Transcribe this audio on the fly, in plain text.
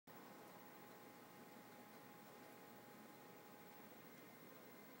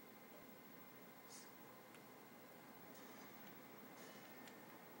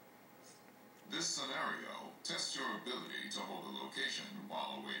this scenario, test your ability to hold a location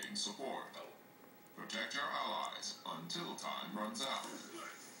while awaiting support. Protect your allies until time runs out.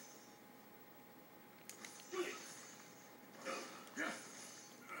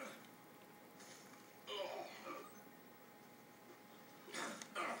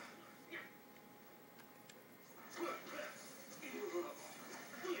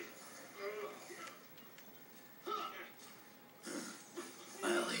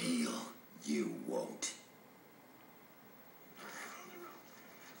 I'll heal. You won't.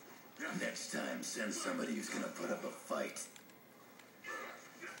 Next time, send somebody who's gonna put up a fight.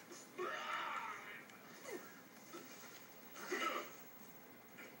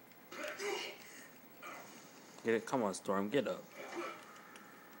 Get it? Come on, Storm, get up.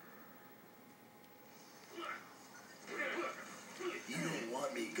 You don't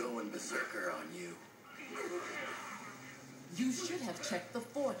want me going berserker on you. You should have checked the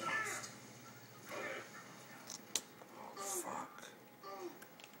forecast. Fuck.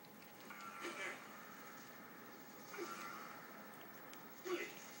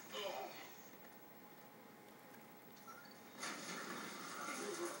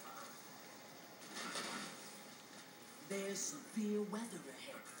 There's severe weather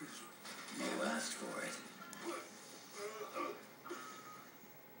ahead for you. You asked for it.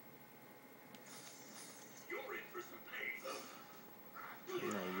 Yeah,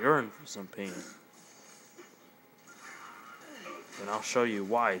 you're in for some pain. And I'll show you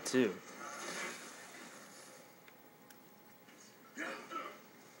why, too. I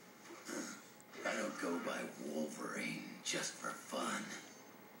don't go by Wolverine just for fun.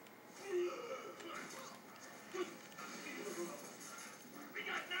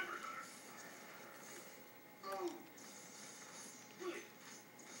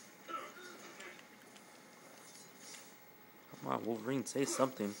 Come on, Wolverine, say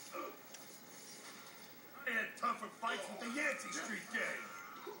something. I had tougher fights with the Yancey Street gang.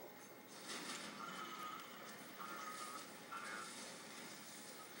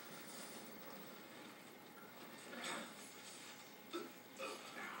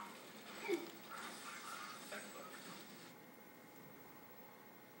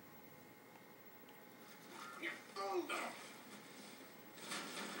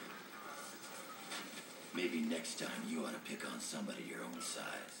 Maybe next time you ought to pick on somebody your own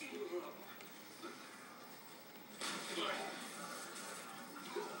size.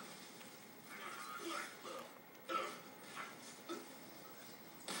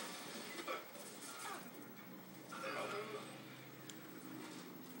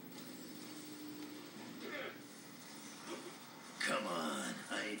 Come on,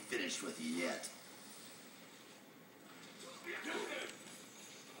 I ain't finished with you yet.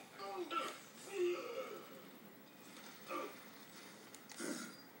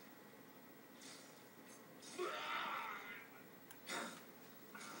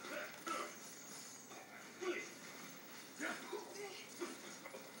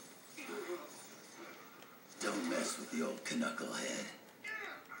 Don't mess with the old knucklehead.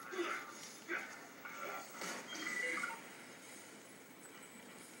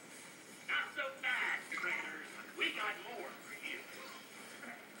 Not so fast, trainers. We got more for you.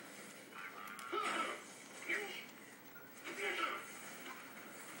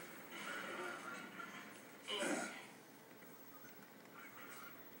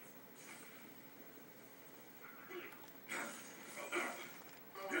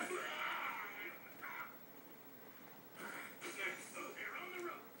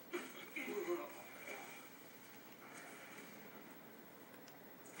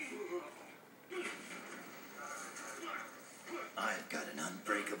 I've got an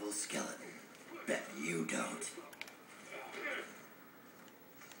unbreakable skeleton. Bet you don't.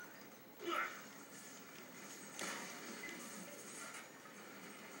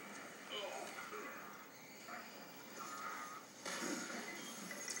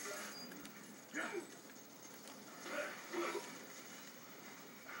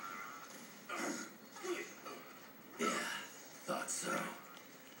 Yeah, thought so.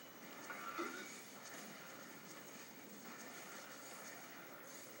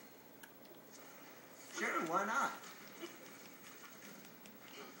 Sure, why not?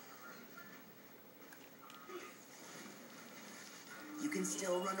 You can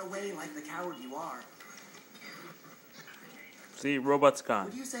still run away like the coward you are. See, robot's Would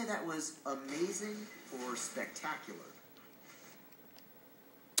gone. you say that was amazing or spectacular?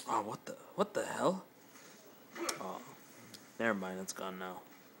 Oh, what the hell? Oh, never mind, it's gone now.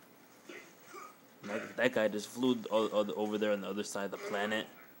 That guy just flew over there on the other side of the planet.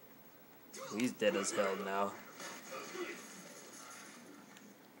 He's dead as hell now.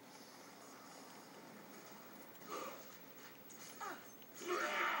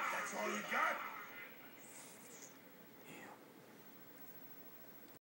 got?